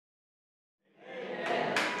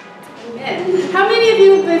How many of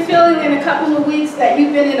you have been feeling in a couple of weeks that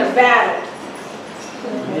you've been in a battle?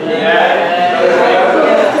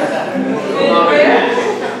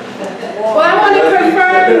 Well, I want to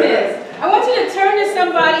confirm this. I want you to turn to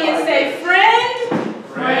somebody and say, friend,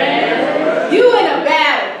 you in a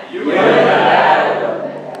battle.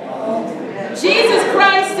 Jesus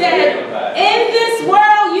Christ said, in this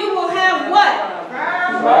world you will have what?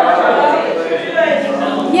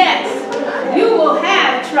 Yes, you will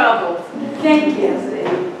have trouble. Thank you.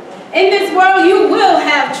 In this world you will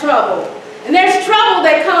have trouble. And there's trouble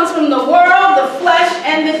that comes from the world, the flesh,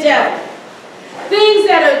 and the devil. Things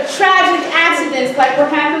that are tragic accidents like what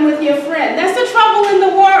happened with your friend. That's the trouble in the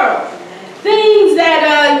world. Things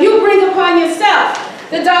that you bring upon yourself.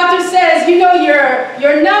 The doctor says, you know,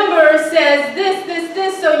 your number says this,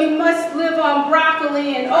 so you must live on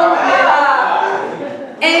broccoli and oatmeal.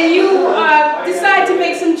 And you decide to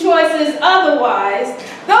make some choices otherwise.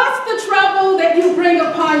 That's the trouble that you bring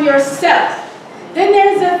upon yourself. Then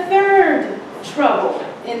there's a third trouble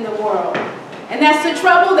in the world. And that's the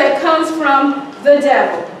trouble that comes from the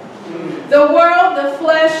devil. The world, the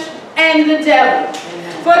flesh, and the devil.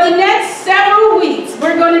 For the next several weeks,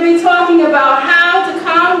 we're going to be talking about how to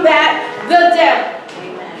combat the devil.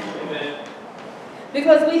 Amen.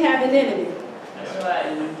 Because we have an enemy. That's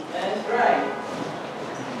right. That's right.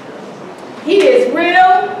 He is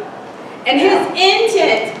real, and his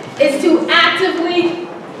intent is to actively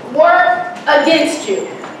work against you.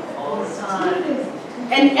 All the time.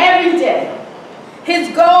 And every day.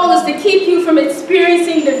 His goal is to keep you from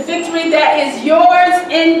experiencing the victory that is yours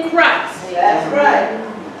in Christ. That's right.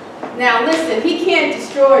 Now listen, he can't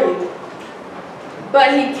destroy you,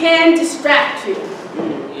 but he can distract you,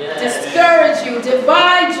 discourage you,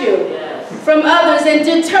 divide you from others, and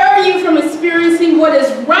deter you from experiencing what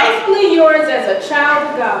is rightfully yours as a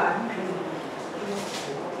child of God.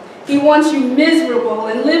 He wants you miserable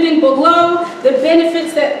and living below the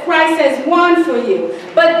benefits that Christ has won for you.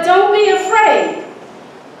 But don't be afraid.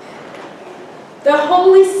 The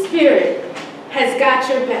Holy Spirit has got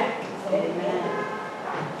your back. Amen.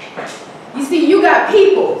 You see, you got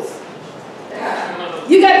peoples.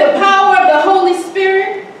 You got the power of the Holy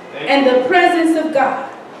Spirit and the presence of God.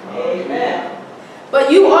 Amen. But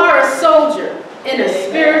you are a soldier in a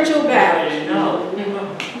spiritual battle.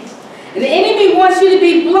 And the enemy wants you to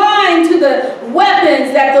be blind to the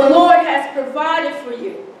weapons that the Lord has provided for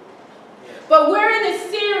you. But we're in a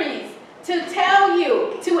series to tell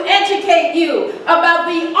you, to educate you about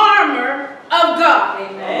the armor of God.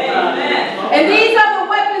 Amen. And these are the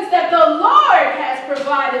weapons that the Lord has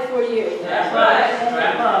provided for you. That's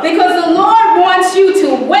right. Because the Lord wants you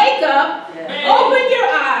to wake up, open your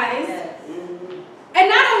eyes, and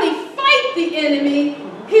not only fight the enemy,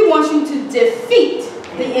 he wants you to defeat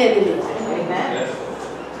the enemy. Amen.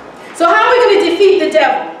 So how are we going to defeat the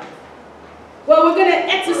devil? Well, we're going to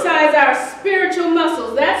exercise our spiritual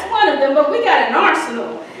muscles. That's one of them, but we got an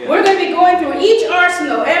arsenal. We're going to be going through each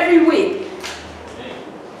arsenal every week.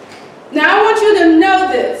 Now, I want you to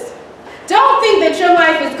know this. Don't think that your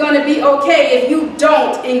life is going to be okay if you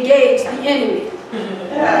don't engage the enemy.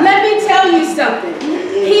 Let me tell you something.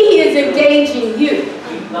 He is engaging you.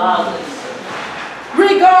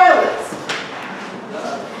 Regardless.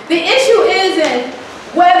 The issue isn't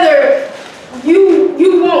whether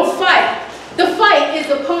you won't fight. The fight is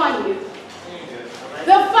upon you.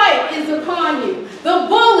 The fight is upon you. The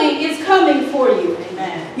bully is coming for you.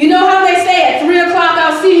 Amen. You know how they say at 3 o'clock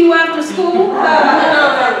I'll see you after school?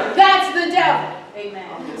 That's the devil.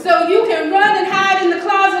 Amen. So you can run and hide in the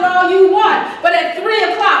closet all you want, but at 3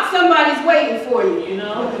 o'clock somebody's waiting for you. You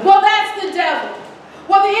know? Well, that's the devil.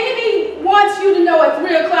 Well, the enemy wants you to know at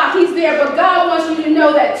 3 o'clock he's there, but God wants you to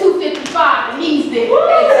know that 2:55 he's there.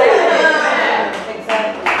 Exactly.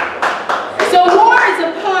 Exactly. So war is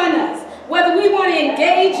upon us, whether we want to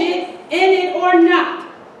engage in it or not.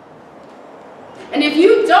 And if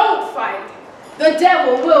you don't fight, the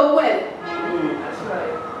devil will win. That's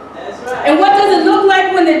right. That's right. And what does it look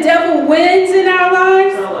like when the devil wins in our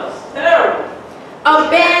lives? Terrible.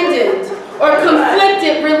 Abandoned or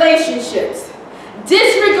conflicted relationships,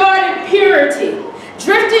 disregarded purity,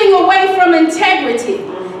 drifting away from integrity,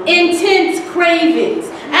 intense cravings,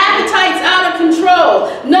 appetites out of control,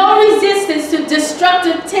 no resistance to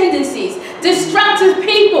destructive tendencies, destructive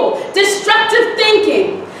people, destructive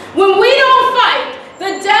thinking. When we don't fight,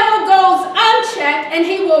 the devil goes unchecked and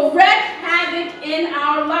he will wreak havoc in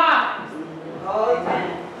our lives.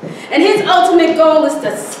 And his ultimate goal is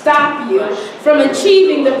to stop you from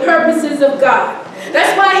achieving the purposes of God.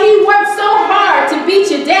 That's why he works so hard to beat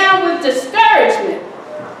you down with discouragement.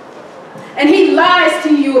 And he lies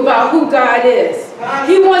to you about about who God is.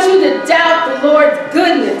 He wants you to doubt the Lord's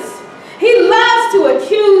goodness. He loves to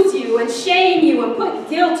accuse you and shame you and put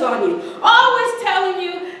guilt on you, always telling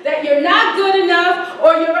you that you're not good enough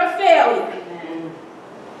or you're a failure.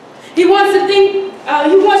 He wants you to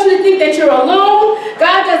think that you're alone.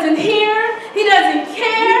 God doesn't hear. He doesn't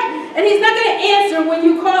care. And he's not going to answer when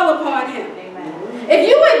you call upon him. If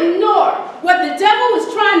you ignore what the devil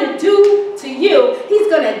is trying to do to you, he's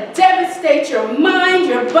going to devastate your mind,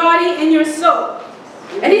 your body, and your soul.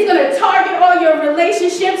 And he's going to target all your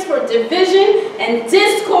relationships for division and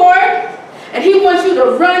discord. And he wants you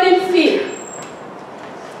to run in fear.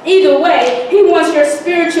 Either way, he wants your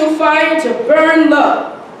spiritual fire to burn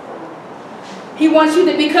low. He wants you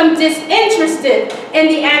to become disinterested in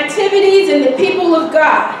the activities and the people of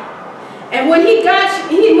God. And when he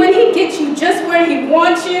gets you just where he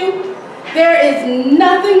wants you, there is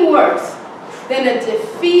nothing worse than a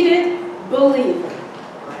defeated believer.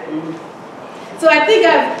 So I think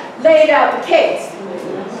I've laid out the case.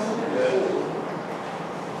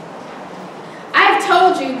 I've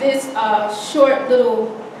told you this short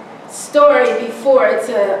little story before. It's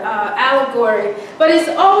an allegory, but it's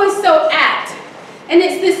always so apt. And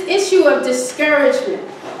it's this issue of discouragement.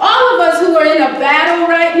 All of us who are in a battle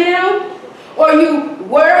right now, or you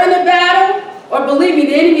were in a battle, or believe me,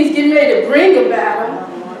 the enemy's getting ready to bring a battle,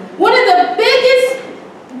 one of the biggest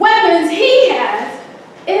weapons he has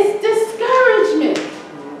is discouragement.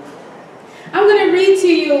 I'm going to read to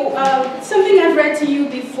you something I've read to you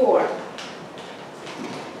before,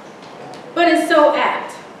 but it's so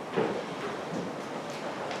apt.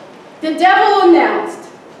 The devil announced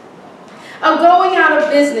a going out of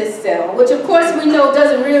business sale, which of course we know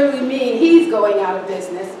doesn't really mean he's going out of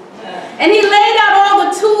business. And he laid out all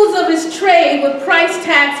the tools of his trade with price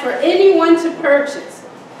tags for anyone to purchase.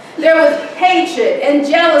 There was hatred and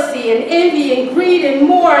jealousy and envy and greed and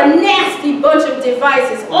more, a nasty bunch of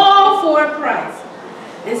devices, all for a price.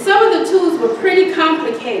 And some of the tools were pretty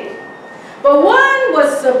complicated, but one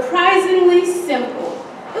was surprisingly simple.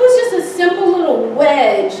 It was just a simple little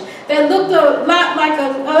wedge that looked a lot like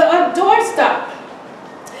a doorstop.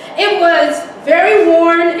 It was very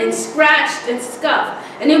worn and scratched and scuffed,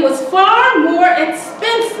 and it was far more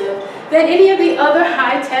expensive than any of the other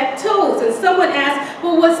high-tech tools. And someone asked,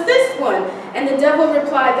 well, what's this one? And the devil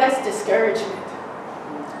replied, that's discouragement.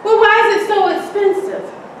 Well, why is it so expensive?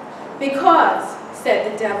 Because,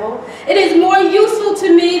 said the devil, it is more useful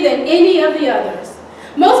to me than any of the others.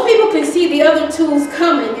 Most people can see the other tools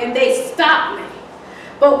coming and they stop me.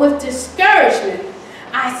 But with discouragement,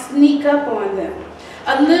 I sneak up on them,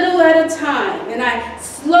 a little at a time, and I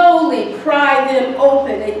slowly pry them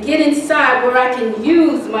open and get inside where I can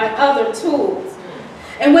use my other tools.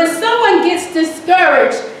 And when someone gets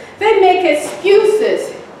discouraged, they make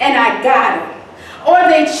excuses, and I got them. Or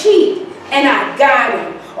they cheat, and I got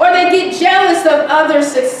them. Or they get jealous of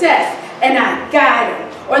others' success, and I got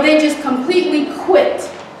them. Or they just completely quit,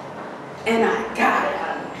 and I got it.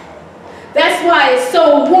 That's why it's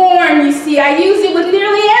so worn, you see. I use it with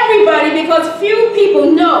nearly everybody because few people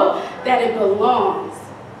know that it belongs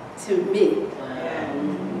to me.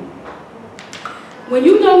 When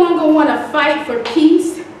you no longer want to fight for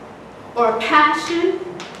peace or passion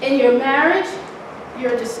in your marriage,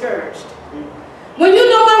 you're discouraged. When you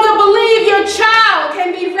no longer believe your child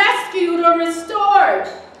can be rescued or restored,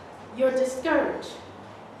 you're discouraged.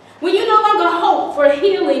 When you no longer hope for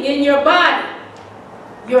healing in your body,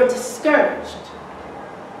 you're discouraged.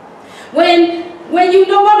 When you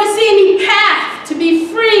no longer see any path to be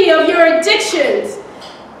free of your addictions,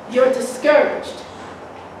 you're discouraged.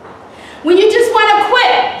 When you just want to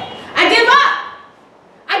quit, I give up.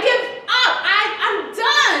 I'm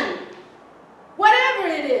done. Whatever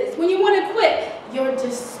it is, when you want to quit, you're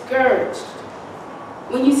discouraged.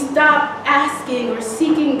 When you stop asking or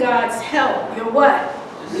seeking God's help, you're what?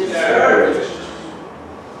 Discouraged.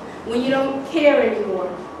 When you don't care anymore,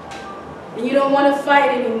 and you don't want to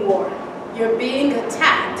fight anymore, you're being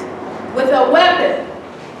attacked with a weapon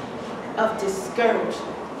of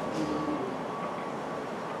discouragement.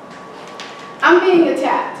 I'm being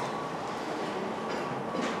attacked.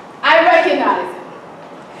 I recognize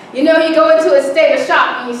it. You know, you go into a state of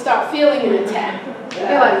shock when you start feeling an attack.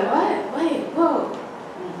 You're like, what? Wait, whoa.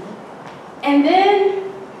 And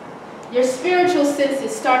then your spiritual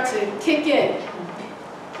senses start to kick in.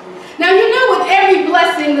 Now, you know, with every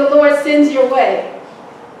blessing the Lord sends your way,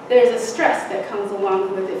 there's a stress that comes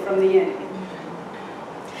along with it from the enemy.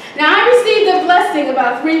 Now, I received a blessing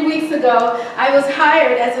about 3 weeks ago. I was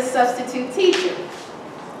hired as a substitute teacher.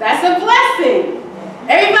 That's a blessing.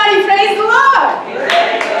 Everybody praise the Lord.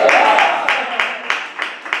 Praise the Lord.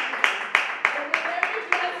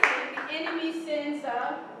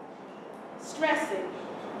 stressing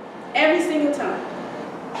every single time.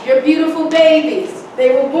 You're beautiful babies.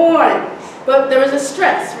 They were born, but there was a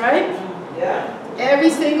stress, right? Yeah.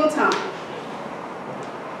 Every single time.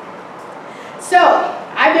 So,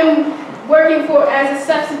 I've been working as a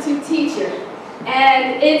substitute teacher,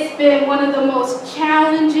 and it's been one of the most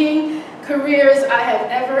challenging careers I have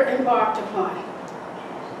ever embarked upon.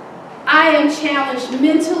 I am challenged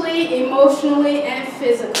mentally, emotionally, and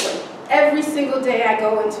physically every single day I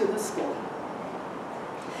go into the school.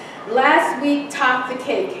 Last week topped the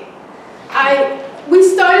cake. We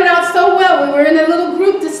started out so well. We were in a little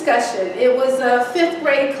group discussion. It was a 5th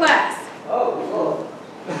grade class. Oh.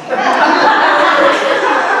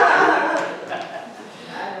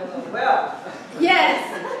 Well. Yes,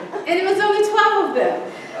 and it was only 12 of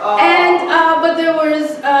them. Oh. And but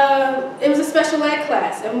it was a special ed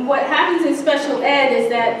class. And what happens in special ed is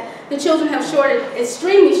that the children have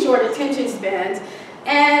extremely short attention spans,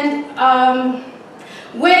 and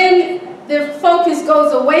when the focus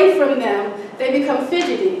goes away from them, they become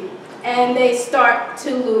fidgety, and they start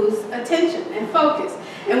to lose attention and focus.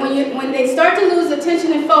 And when they start to lose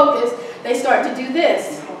attention and focus, they start to do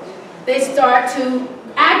this. They start to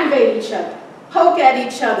aggravate each other, poke at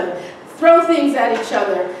each other, throw things at each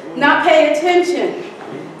other, not pay attention.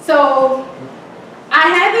 So I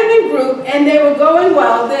had them in group, and they were going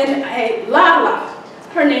well. Then Lala,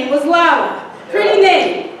 her name was Lala, pretty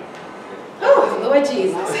name. Oh, Lord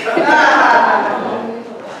Jesus.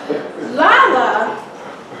 Lala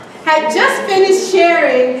had just finished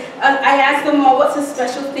sharing. I asked them all, what's a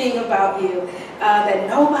special thing about you that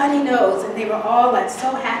nobody knows? And they were all like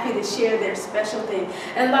so happy to share their special thing.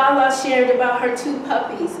 And Lala shared about her 2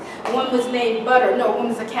 puppies. One was named Butter. No, one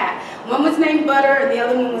was a cat. One was named Butter, and the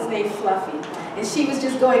other one was named Fluffy. And she was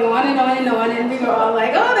just going on and on and on, and we were all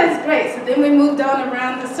like, oh, that's great. So then we moved on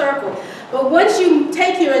around the circle. But once you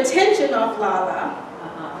take your attention off Lala,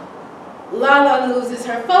 Lala loses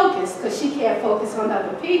her focus because she can't focus on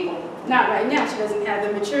other people. Not right now. She doesn't have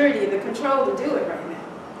the maturity and the control to do it right now.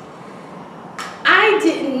 I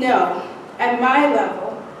didn't know at my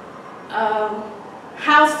level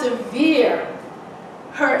how severe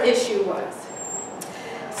her issue was.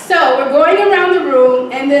 So we're going around the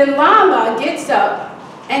room, and then Lala gets up,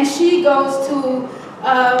 and she goes to,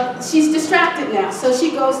 she's distracted now, so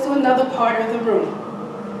she goes to another part of the room.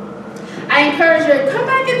 I encourage her, come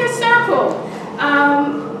back in the circle,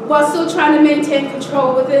 while still trying to maintain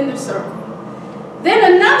control within the circle.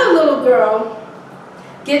 Then another little girl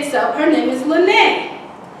gets up. Her name is Lene.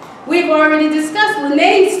 We've already discussed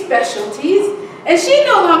Lene's specialties, and she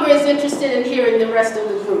no longer is interested in hearing the rest of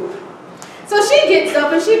the group. So she gets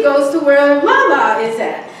up and she goes to where Lala is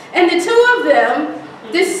at. And the 2 of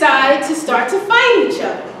them decide to start to fight each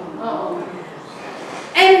other.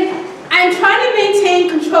 And I'm trying to maintain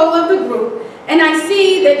control of the group, and I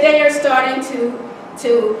see that they are starting to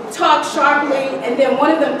talk sharply, and then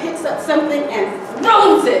one of them picks up something and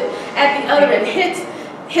throws it at the other and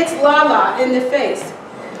hits Lala in the face.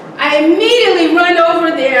 I immediately run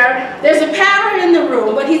over there. There's a para in the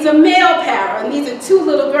room, but he's a male para, and these are 2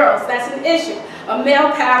 little girls. That's an issue. A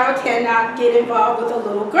male para cannot get involved with a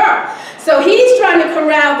little girl. So he's trying to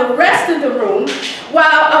corral the rest of the room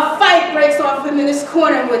while a fight breaks off in this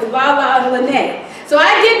corner with Lala and Lene. So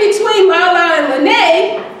I get between Lala and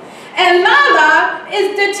Lene, and Lala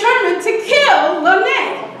is determined to kill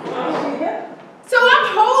Lene. So I'm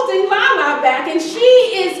holding Lala back, and she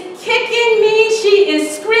is kicking me, she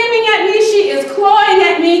is screaming at me, she is clawing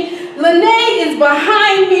at me. Lene is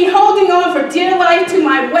behind me, holding on for dear life to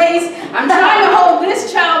my waist. I'm trying to hold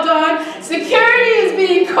this child on. Security is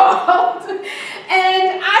being called.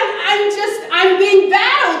 And I'm being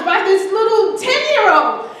battled by this little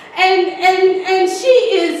 10-year-old. And she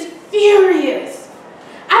is furious.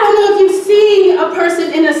 I don't know if you've seen a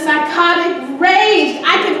person in a psychotic rage.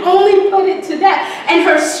 I can only put it to that. And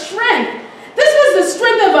her strength. This was the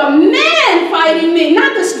strength of a man fighting me,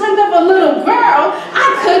 not the strength of a little girl.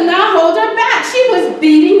 I could not hold her back. She was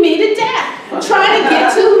beating me to death, trying to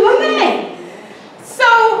get to Lene. So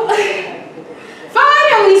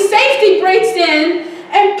finally, safety breaks in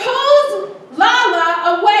and pulls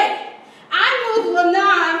Lala away. I move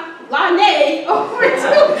Lene over to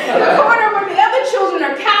the corner where the other children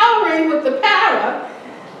are cowering with the para,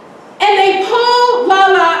 and they pull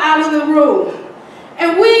Lala out of the room.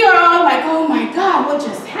 And we are all like, oh my God, what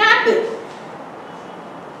just happened?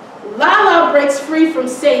 Lala breaks free from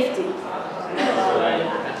safety.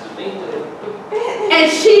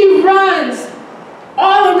 And she runs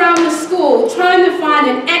all around the school trying to find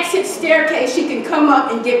an exit staircase she can come up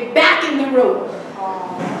and get back in the room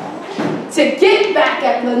to get back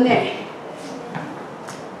at Lene.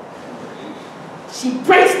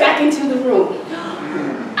 back into the room.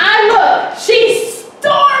 I look, she's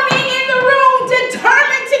storming in the room,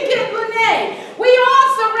 determined to get Lene. We all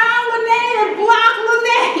surround Lene and block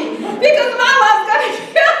Lene because Lala's gonna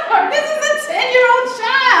kill her. This is a 10-year-old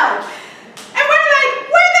child. And we're like,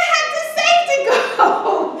 where the heck did Safety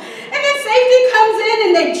go? And then Safety comes in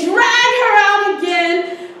and they drag her out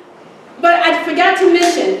again. But I forgot to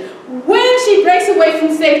mention, when she breaks away from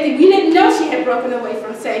Safety, we didn't know she had broken away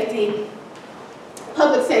from Safety,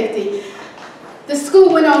 public safety. The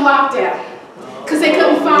school went on lockdown because they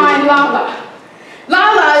couldn't find Lala.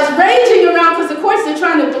 Lala is raging around because, of course, they're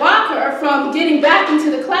trying to block her from getting back into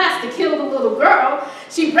the class to kill the little girl.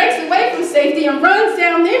 She breaks away from Safety and runs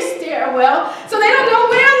down their stairwell, so they don't know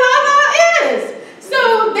where Lala is.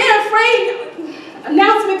 So they're afraid.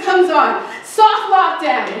 Announcement comes on. Soft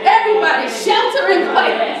lockdown. Everybody shelter in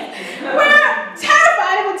place. We're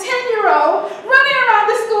terrified of a 10-year-old running around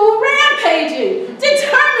the school rampaging,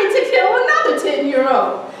 determined to kill another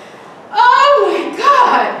 10-year-old. Oh my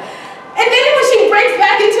God. And then when she breaks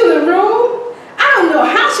back into the room, I don't know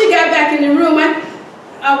how she got back in the room.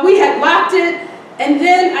 We had locked it, and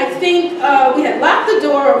then I think we had locked the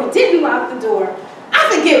door, or we didn't lock the door. I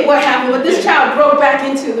forget what happened, but this child broke back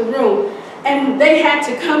into the room, and they had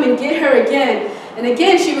to come and get her again. And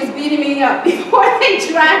again, she was beating me up before they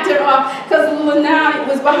dragged her off, because the little nun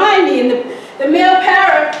was behind me, and the male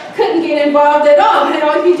para couldn't get involved at all. And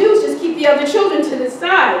all he do was just keep the other children to the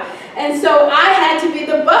side. And so I had to be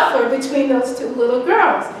the buffer between those two little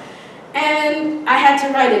girls. And I had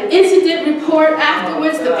to write an incident report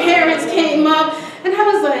afterwards. The parents came up, and I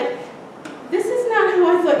was like, this is not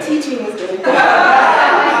how I thought teaching was going to go.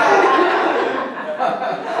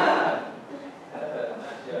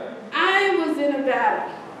 I was in a battle.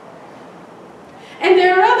 And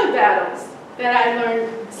there are other battles that I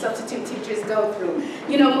learned substitute teachers go through.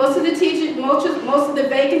 You know, most of the teachers, most of the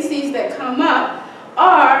vacancies that come up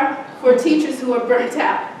are for teachers who are burnt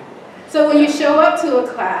out. So when you show up to a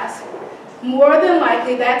class, more than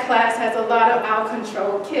likely that class has a lot of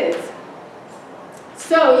out-of-control kids.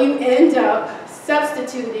 So you end up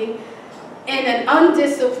substituting in an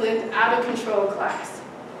undisciplined, out-of-control class.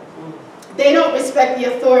 They don't respect the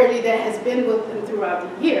authority that has been with them throughout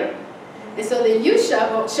the year. And so then you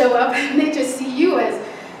show up and they just see you as,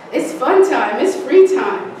 it's fun time, it's free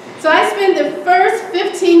time. So I spend the first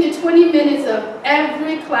 15 to 20 minutes of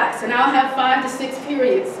every class, and I'll have 5 to 6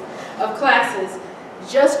 periods of classes,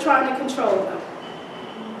 just trying to control them.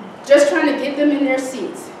 Just trying to get them in their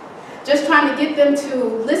seats. Just trying to get them to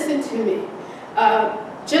listen to me.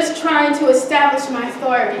 Just trying to establish my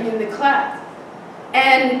authority in the class.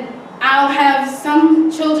 And I'll have some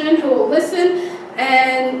children who will listen,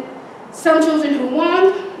 and some children who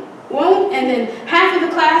won't, and then half of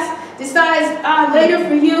the class decides later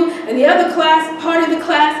for you, and the other class, part of the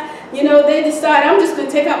class, you know, they decide, I'm just going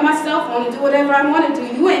to take out my cell phone and do whatever I want to do.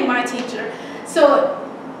 You ain't my teacher. So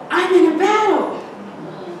I'm in a battle.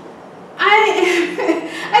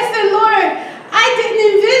 I said, Lord, I didn't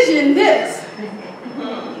envision this.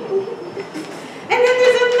 And then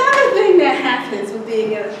there's another thing that happens with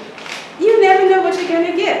being you never know what you're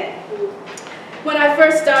going to get. When I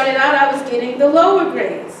first started out, I was getting the lower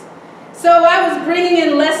grades. So I was bringing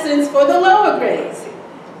in lessons for the lower grades.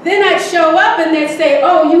 Then I'd show up and they'd say,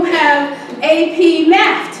 oh, you have AP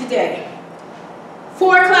math today.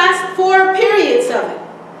 4 periods of it.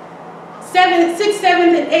 6th,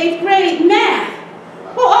 7th, and 8th grade math.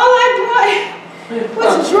 Well, all I brought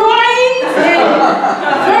was drawings and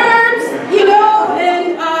verbs, you know,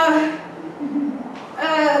 and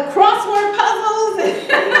crossword puzzles.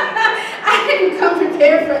 I didn't come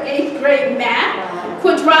prepared for 8th grade math,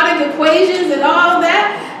 quadratic equations and all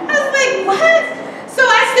that. I was like, what? So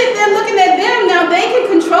I sit there looking at them. Now they can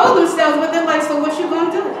control themselves, but they're like, so what you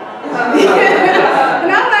gonna do?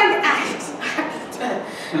 And I'm like,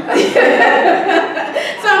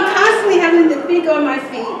 so I'm constantly having to think on my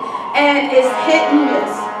feet, and it's hit and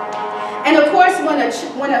miss. And of course, when an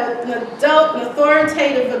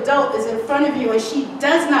authoritative adult is in front of you and she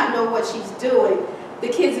does not know what she's doing, the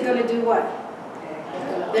kids are going to do what?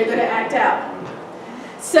 They're going to act out.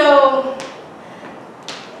 So,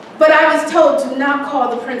 but I was told, do not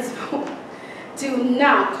call the principal. Do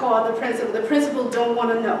not call the principal. The principal don't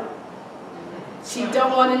want to know. She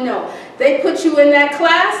don't want to know. They put you in that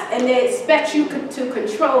class and they expect you to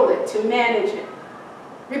control it, to manage it,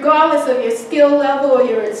 regardless of your skill level or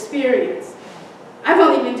your experience. I've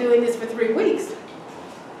only been doing this for 3 weeks.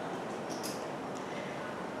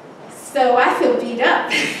 So I feel beat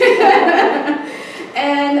up.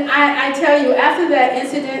 And I tell you, after that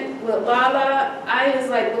incident with Lala, I was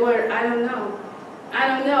like, Lord, I don't know. I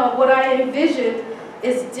don't know. What I envisioned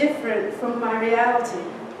is different from my reality.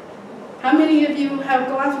 How many of you have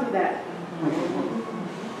gone through that?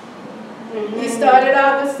 You started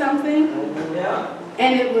out with something,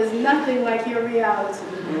 and it was nothing like your reality.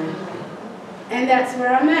 And that's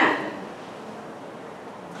where I'm at.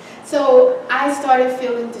 So I started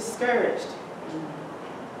feeling discouraged.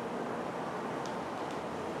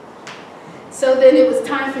 So then it was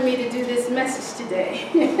time for me to do this message today.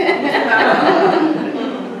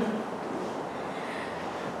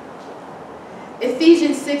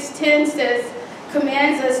 Ephesians 6:10 says,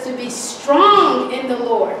 commands us to be strong in the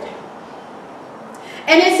Lord.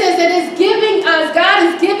 And it says that it's giving us, God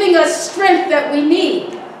is giving us strength that we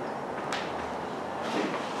need.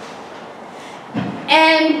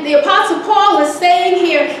 And the Apostle Paul is saying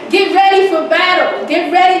here, get ready for battle. Get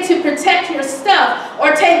ready to protect your stuff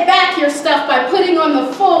or take back your stuff by putting on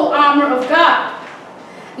the full armor of God.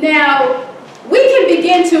 Now, we can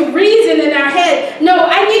begin to reason in our head, no,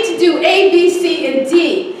 I need to do A, B, C, and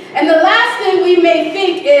D. And the last thing we may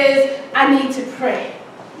think is, I need to pray.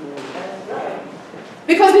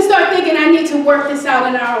 Because we start thinking, I need to work this out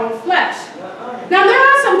in our own flesh. Now, there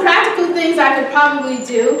are some practical things I could probably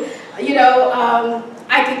do. You know,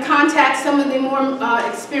 I could contact some of the more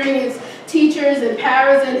experienced teachers and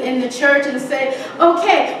paras in the church and say,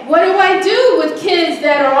 okay, what do I do with kids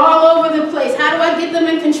that are all over the place? How do I get them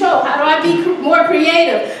in control? How do I be more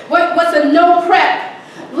creative? What's a no prep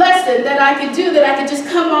lesson that I could do that I could just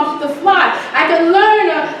come off the fly? I could learn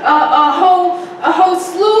a whole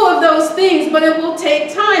slew of those things, but it will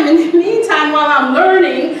take time. In the meantime, while I'm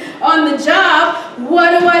learning on the job,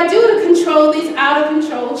 what do I do to control these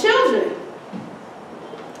out-of-control children?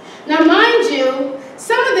 Now, mind you,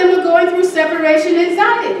 some of them are going through separation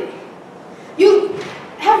anxiety.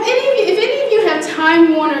 If any of you have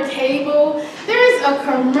Time Warner cable, there is a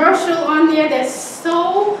commercial on there that's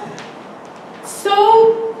so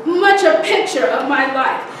much a picture of my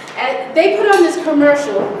life. And they put on this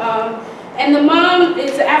commercial, and the mom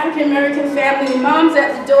is an African-American family. The mom's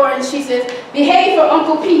at the door, and she says, behave for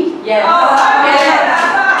Uncle Pete. Yes.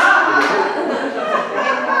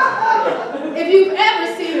 If you've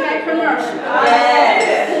ever seen that commercial.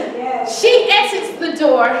 Yes. She exits the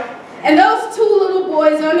door, and those two little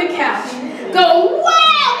boys on the couch go,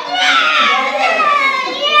 wow,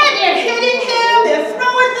 yeah, they're hitting him, they're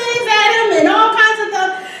throwing things at him, and all kinds of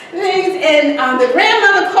things. And the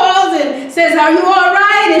grandmother calls and says, are you all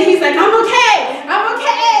right? And he's like, I'm okay, I'm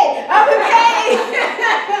okay, I'm okay.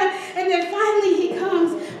 And then finally he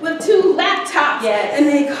comes with 2 laptops, yes, and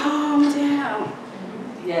they calm down.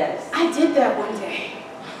 Yes. I did that one day.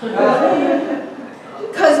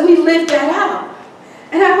 Because we lived that out.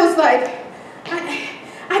 And I was like,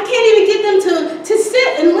 I can't even get them to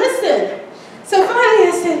sit and listen. So finally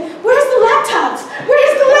I said, where's the laptops?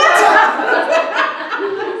 Where's the laptops?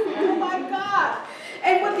 Oh my God.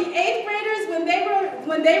 And with the 8th graders, when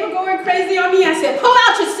they were going crazy on me, I said, pull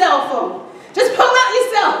out your cell phone. Just pull out your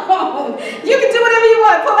cell phone. You can do whatever you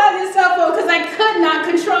want. Pull out your cell phone, because I could not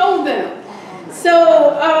control them.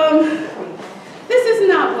 So this is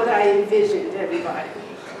not what I envisioned, everybody.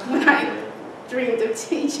 When I dreamed of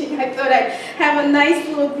teaching, I thought I'd have a nice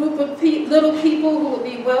little group of little people who would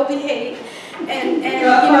be well behaved, and you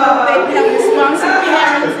know, they'd have responsive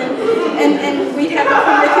parents, and we'd have a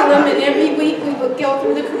curriculum, and every week we would go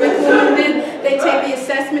through the curriculum, and then they'd take the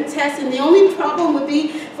assessment test, and the only problem would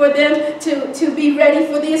be for them to be ready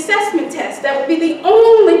for the assessment test. That would be the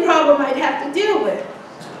only problem I'd have to deal with.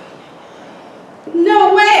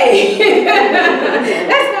 No way.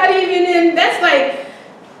 That's not even in, that's like,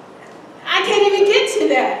 I can't even get to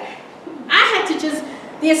that. I had to just,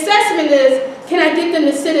 the assessment is, can I get them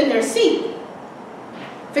to sit in their seat?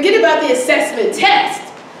 Forget about the assessment test.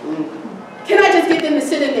 Can I just get them to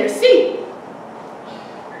sit in their seat?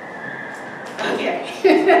 Okay.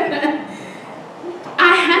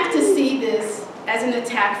 I have to see this as an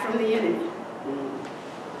attack from the enemy.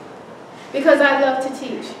 Because I love to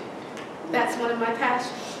teach. That's one of my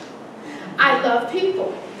passions. I love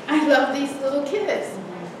people. I love these little kids.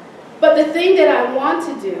 But the thing that I want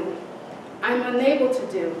to do, I'm unable to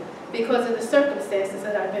do because of the circumstances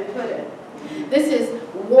that I've been put in. This is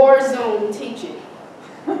war zone teaching.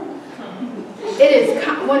 It is,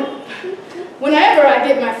 whenever I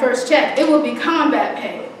get my first check, it will be combat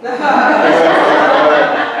pay.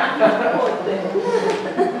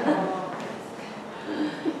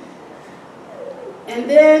 And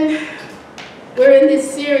then we're in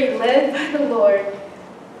this series led by the Lord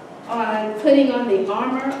on putting on the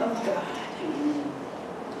armor of God.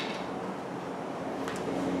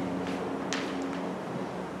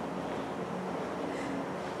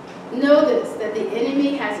 Know this, that the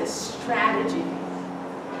enemy has a strategy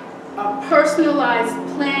a personalized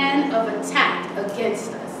plan of attack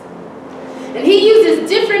against us. And he uses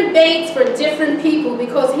different baits for different people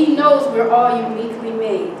because he knows we're all uniquely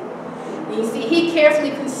made. And you see, he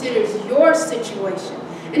carefully considers your situation.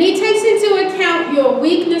 And he takes into account your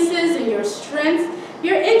weaknesses and your strengths,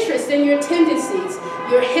 your interests and your tendencies,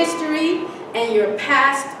 your history and your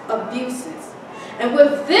past abuses. And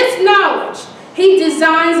with this knowledge, he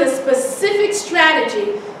designs a specific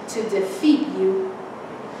strategy to defeat you.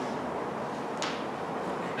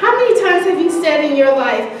 How many times have you said in your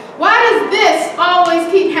life, why does this always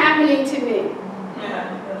keep happening to me?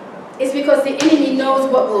 It's because the enemy knows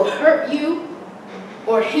what will hurt you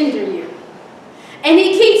or hinder you. And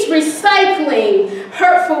he keeps recycling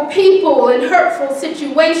hurtful people and hurtful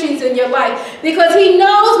situations in your life because he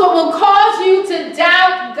knows what will cause you to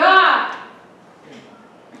doubt God.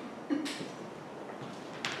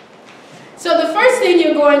 So the first thing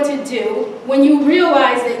you're going to do when you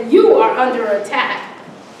realize that you are under attack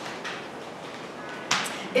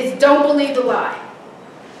is don't believe the lie.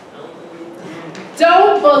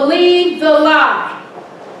 Don't believe the lie.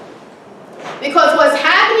 Because what's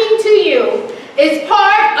happening to you is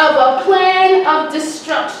part of a plan of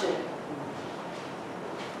destruction.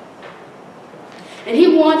 And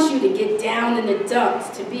he wants you to get down in the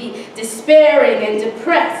dumps, to be despairing and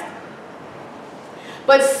depressed.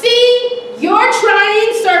 But see your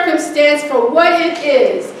trying circumstance for what it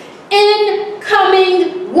is: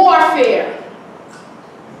 incoming warfare.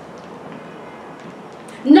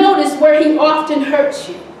 Notice where he often hurts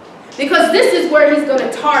you, because this is where he's going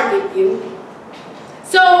to target you.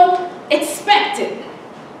 So expect it.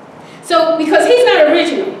 So, because he's not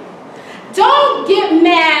original, don't get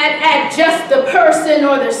mad at just the person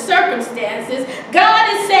or the circumstances.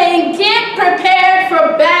 God is saying, get prepared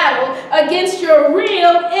for battle against your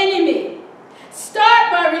real enemy.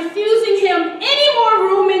 Start by refusing him any more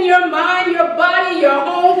room in your mind, your body, your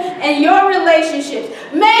home, and your relationships.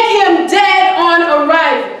 Make him dead on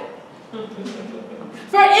arrival.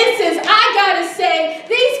 For instance, I gotta say,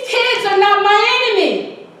 these kids are not my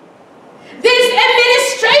enemy. This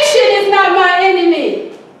administration is not my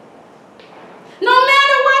enemy. No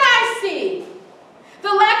matter what I see,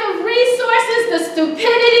 the lack of resources, the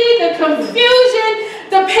stupidity, the confusion,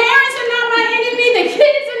 the parents are not my enemy, the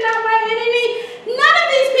kids are not my enemy. None of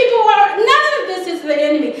these people are, none of this is the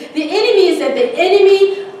enemy. The enemy is that the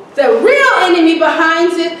enemy, the real enemy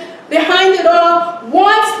behind it all,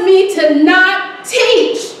 wants me to not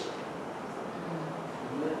teach.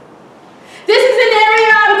 This is an area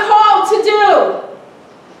I'm called to do,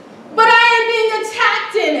 but I am being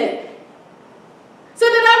attacked in it, so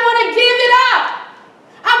that I want to give it up.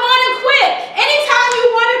 I want to quit. Anytime you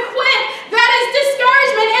want to quit, that is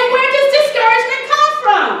discouragement. And where does discouragement come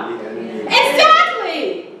from?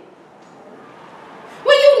 Exactly.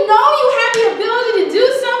 When you know you have the ability to do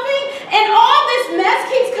something, and all this mess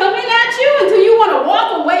keeps coming at you until you want to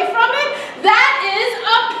walk away from it, that is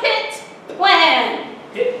a pit plan.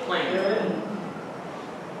 Pit plan.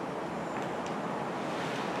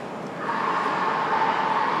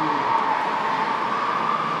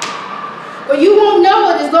 But you won't know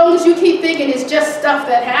it as long as you keep thinking it's just stuff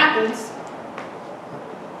that happens.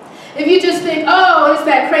 If you just think, oh, it's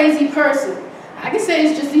that crazy person. I can say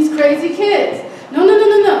it's just these crazy kids. No.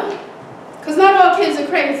 Because not all kids are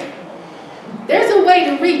crazy. There's a way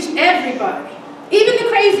to reach everybody, even the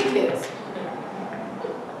crazy kids.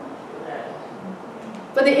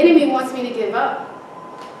 But the enemy wants me to give up.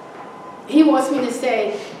 He wants me to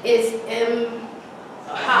say, it's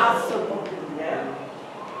impossible.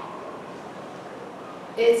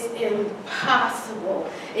 It's impossible.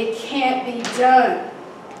 It can't be done.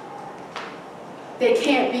 They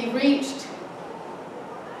can't be reached.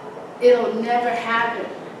 It'll never happen.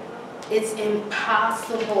 It's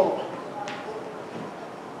impossible.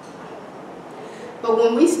 But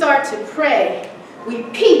when we start to pray, we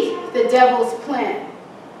pique the devil's plan.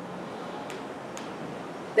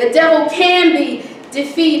 The devil can be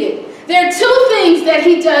defeated. There are two things that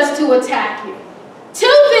he does to attack you.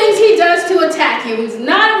 Two things he does to attack you. He's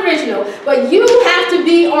not original, but you have to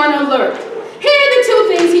be on alert. Here are the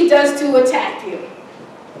two things he does to attack you.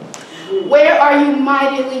 Where are you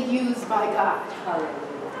mightily used by God?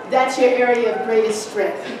 That's your area of greatest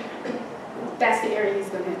strength. That's the area he's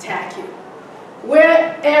going to attack you.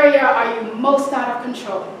 Where area are you most out of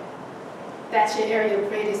control? That's your area of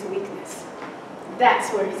greatest weakness. That's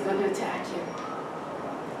where he's going to attack you.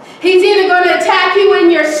 He's either going to attack you in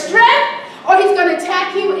your strength, or he's going to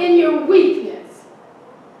attack you in your weakness.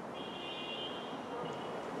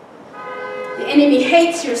 The enemy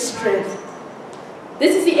hates your strength.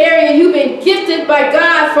 This is the area you've been gifted by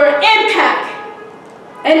God for impact.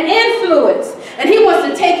 and influence. And he wants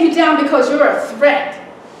to take you down because you're a threat.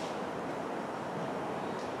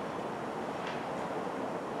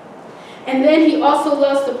 And then he also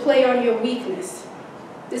loves to play on your weakness.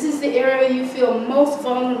 This is the area you feel most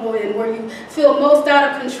vulnerable in, where you feel most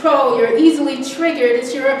out of control. You're easily triggered.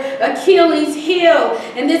 It's your Achilles heel.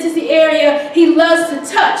 And this is the area he loves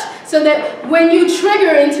to touch, so that when you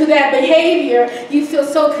trigger into that behavior, you feel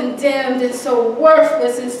so condemned and so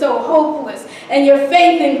worthless and so hopeless. And your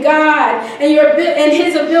faith in God and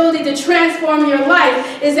his ability to transform your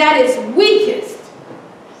life is at its weakest.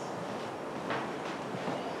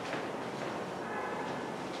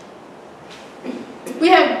 We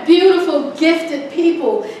have beautiful, gifted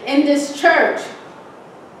people in this church.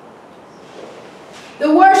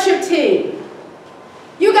 The worship team.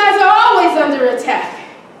 You guys are always under attack.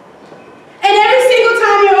 And every single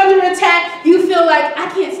time you're under attack, you feel like, I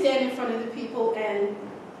can't stand in front of the people and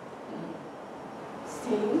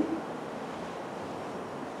sing.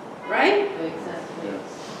 Right?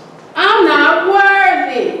 I'm not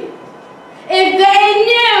worthy. If they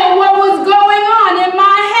knew what was going on in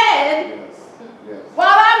my head,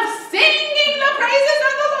 while I'm singing the praises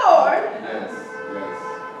of the Lord,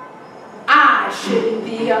 I shouldn't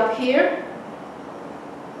be up here.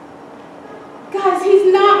 Guys,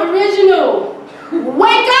 he's not original.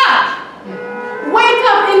 Wake up. Wake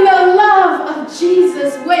up in the love of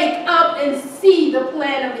Jesus. Wake up and see the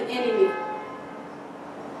plan of the enemy.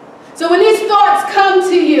 So when these thoughts come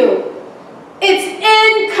to you, it's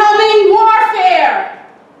incoming warfare.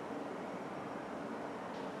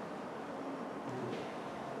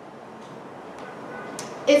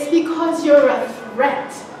 It's because you're a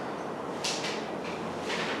threat.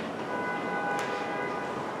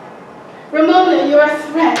 Ramona, you're a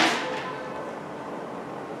threat.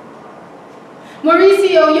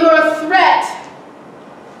 Mauricio, you're a threat.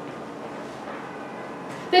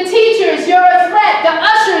 The teachers, you're a threat. The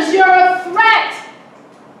ushers, you're a threat.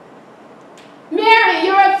 Mary,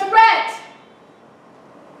 you're a threat.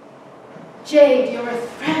 Jade, you're a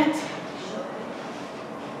threat.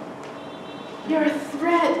 You're a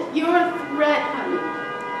threat. You're a threat, honey.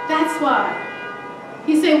 That's why.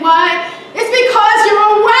 You say, why? It's because you're a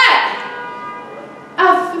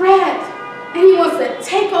threat. And he wants to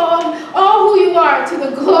take all who you are to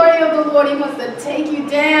the glory of the Lord. He wants to take you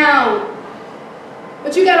down.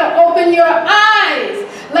 But you got to open your eyes.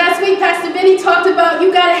 Last week, Pastor Benny talked about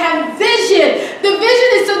you got to have vision. The vision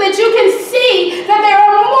is so that you can see that there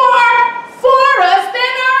are more for us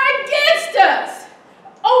than are against us.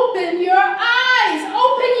 Open your eyes.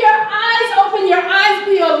 Open your eyes. Open your eyes.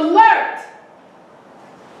 Be alert.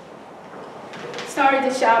 Sorry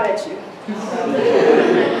to shout at you.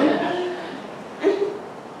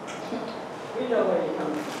 We know where you're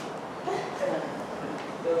coming from.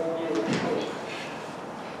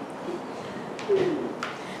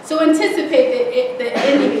 So anticipate the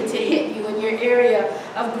enemy to hit you in your area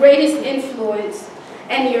of greatest influence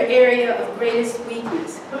and your area of greatest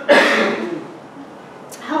weakness.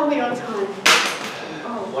 How are we on time?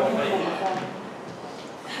 Oh,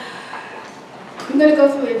 I'm going to go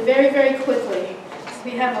through it very, very quickly.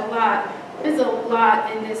 We have a lot. There's a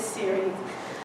lot in this series.